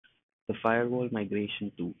The Firewall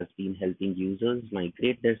Migration Tool has been helping users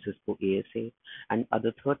migrate their Cisco ASA and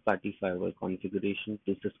other third-party firewall configuration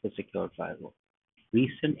to Cisco Secure Firewall.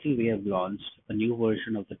 Recently, we have launched a new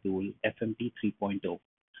version of the tool, FMT 3.0,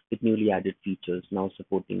 with newly added features now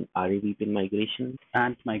supporting RAVPN migration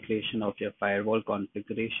and migration of your firewall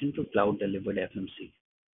configuration to Cloud-Delivered FMC.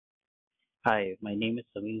 Hi, my name is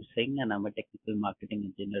Samir Singh and I'm a technical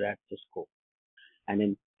marketing engineer at Cisco. And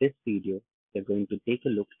in this video, we're going to take a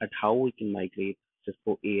look at how we can migrate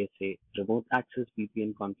Cisco ASA remote access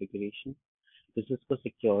VPN configuration to Cisco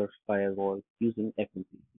Secure Firewall using FMC.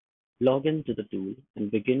 Log into the tool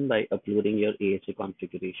and begin by uploading your ASA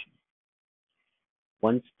configuration.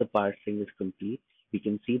 Once the parsing is complete, we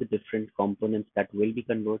can see the different components that will be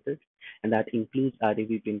converted, and that includes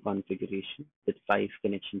RAVPN configuration with 5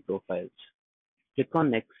 connection profiles. Click on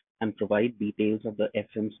Next and provide details of the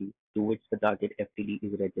FMC to which the target FTD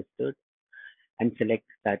is registered and select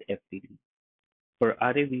that FTD. For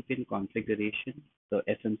RAVPN configuration, the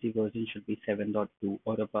FMC version should be 7.2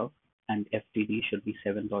 or above and FTD should be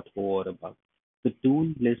 7.0 or above. The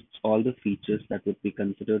tool lists all the features that would be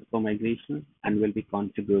considered for migration and will be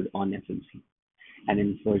configured on FMC. And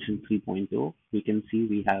in version 3.0, we can see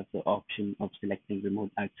we have the option of selecting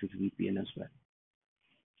remote access VPN as well.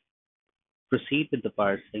 Proceed with the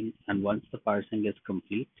parsing, and once the parsing is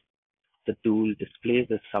complete, the tool displays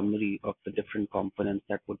a summary of the different components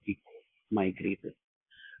that would be migrated.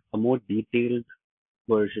 A more detailed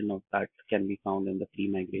version of that can be found in the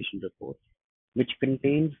pre-migration report, which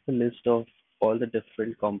contains the list of all the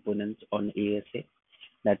different components on ASA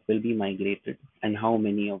that will be migrated and how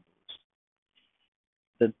many of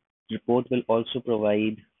those. The report will also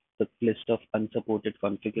provide the list of unsupported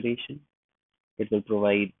configuration. It will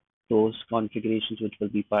provide those configurations which will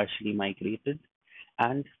be partially migrated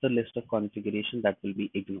and the list of configuration that will be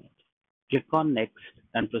ignored. Click on Next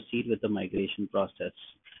and proceed with the migration process.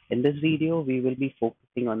 In this video, we will be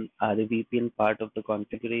focusing on RAVPN part of the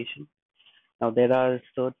configuration. Now, there are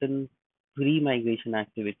certain pre-migration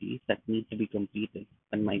activities that need to be completed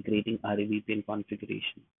when migrating RAVPN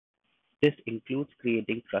configuration. This includes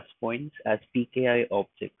creating trust points as PKI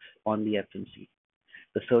objects on the FMC.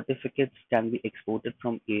 The certificates can be exported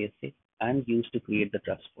from ASA and used to create the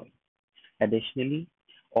trust point. Additionally,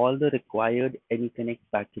 all the required AnyConnect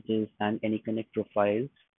packages and AnyConnect profiles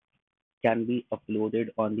can be uploaded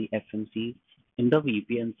on the FMC in the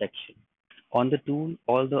VPN section. On the tool,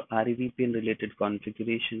 all the RAVPN related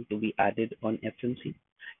configuration to be added on FMC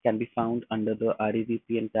can be found under the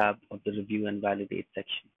RAVPN tab of the Review and Validate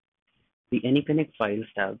section. The AnyConnect Files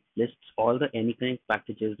tab lists all the AnyConnect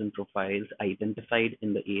packages and profiles identified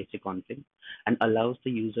in the ASA config and allows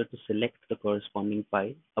the user to select the corresponding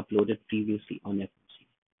file uploaded previously on FMC.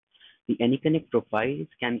 The AnyConnect profiles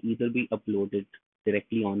can either be uploaded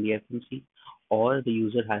directly on the FMC or the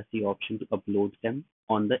user has the option to upload them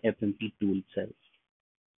on the FMC tool itself.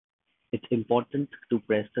 It's important to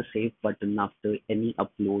press the Save button after any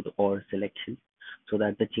upload or selection so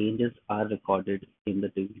that the changes are recorded in the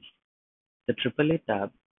tool. The AAA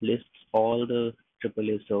tab lists all the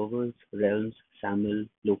AAA servers, realms, SAML,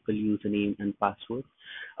 local username, and password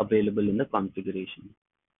available in the configuration.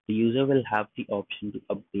 The user will have the option to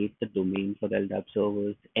update the domain for LDAP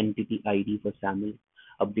servers, entity ID for SAML,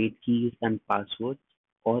 update keys and passwords,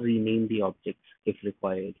 or rename the objects if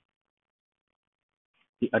required.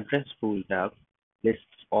 The Address Pool tab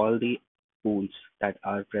lists all the pools that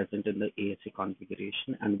are present in the ASA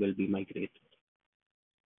configuration and will be migrated.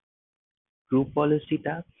 Group Policy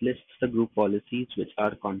tab lists the group policies which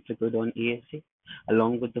are configured on ASA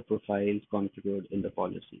along with the profiles configured in the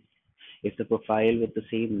policies. If the profile with the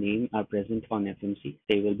same name are present on FMC,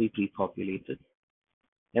 they will be pre-populated.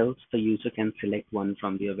 Else, the user can select one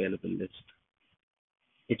from the available list.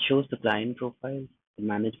 It shows the client profile, the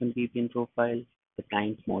management VPN profile, the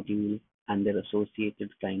client module, and their associated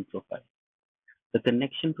client profile. The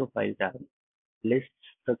Connection Profile tab lists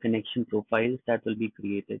the connection profiles that will be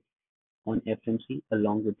created on FMC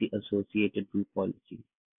along with the associated group policy.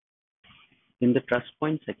 In the Trust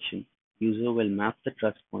Point section, user will map the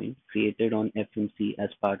trust point created on FMC as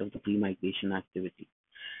part of the pre-migration activity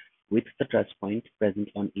with the trust point present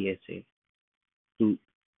on ASA. To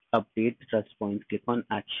update the trust point, click on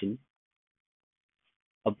Action,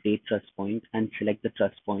 Update Trust Point, and select the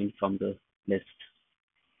trust point from the list.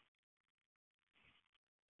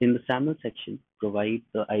 In the SAML section, provide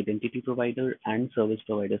the identity provider and service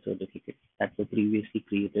provider certificates that were previously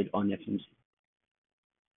created on FMC.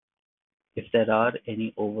 If there are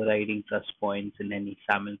any overriding trust points in any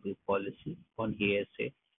SAML group policy on ASA,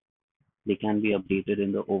 they can be updated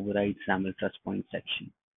in the Override SAML Trust Point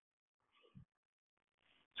section.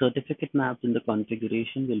 Certificate maps in the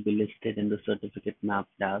configuration will be listed in the Certificate Map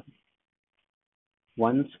tab.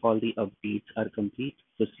 Once all the updates are complete,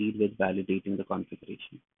 proceed with validating the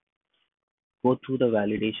configuration. Go through the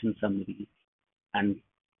validation summary and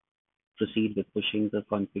proceed with pushing the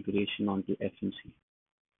configuration onto FMC.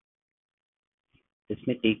 This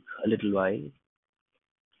may take a little while.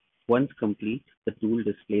 Once complete, the tool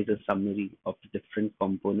displays a summary of the different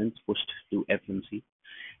components pushed to FMC,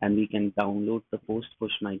 and we can download the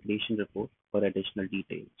post-push migration report for additional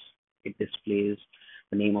details. It displays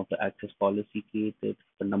the name of the access policy created,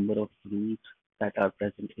 the number of rules that are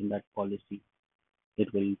present in that policy.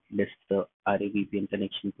 It will list the RAVPN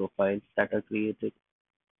connection profiles that are created,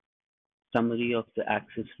 summary of the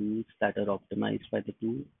access rules that are optimized by the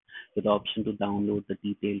tool with the option to download the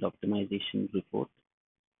detailed optimization report.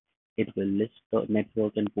 It will list the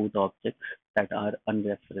network and port objects that are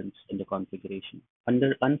unreferenced in the configuration.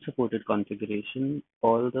 Under unsupported configuration,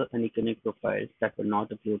 all the AnyConnect profiles that were not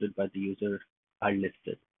uploaded by the user are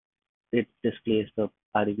listed. It displays the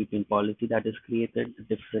RAVPN policy that is created,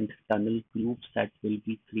 the different tunnel groups that will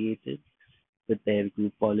be created with their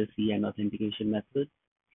group policy and authentication methods,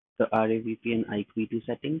 the RAVPN IQ2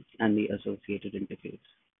 settings, and the associated interface.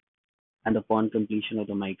 And upon completion of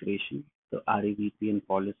the migration, the RAVPN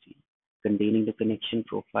policy containing the connection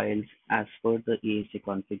profiles as per the ASA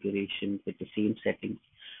configuration with the same settings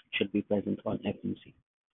should be present on FMC.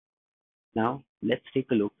 Now, let's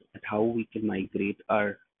take a look at how we can migrate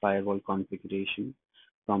our firewall configuration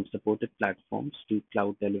from supported platforms to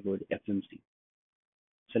cloud-delivered FMC.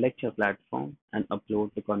 Select your platform and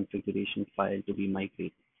upload the configuration file to be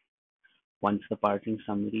migrated. Once the parsing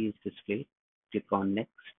summary is displayed, click on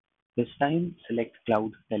Next. This time, select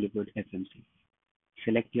Cloud-Delivered FMC.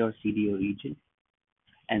 Select your CDO region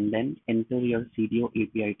and then enter your CDO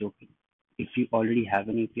API token. If you already have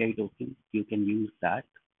an API token, you can use that.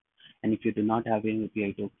 And if you do not have an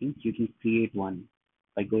API token, you can create one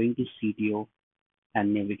by going to CDO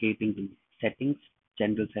and navigating to Settings,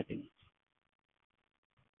 General Settings.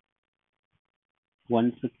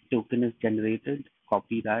 Once the token is generated,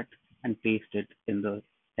 copy that and paste it in the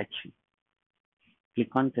section.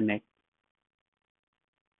 Click on Connect.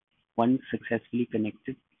 Once successfully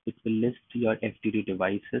connected, it will list your FTD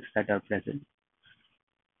devices that are present.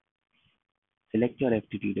 Select your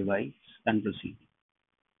FTD device and proceed.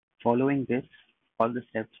 Following this, all the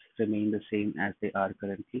steps remain the same as they are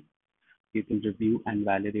currently. You can review and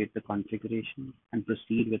validate the configuration and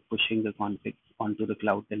proceed with pushing the config onto the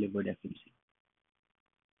cloud-delivered FMC.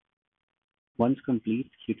 Once complete,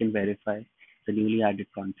 you can verify the newly added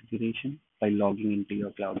configuration by logging into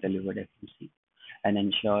your cloud-delivered FMC and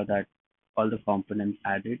ensure that all the components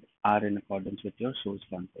added are in accordance with your source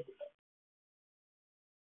config.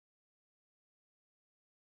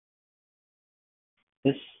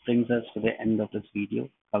 This brings us to the end of this video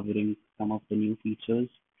covering some of the new features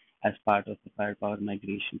as part of the Firewall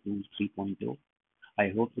Migration Tool 3.0. I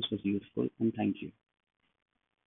hope this was useful and thank you.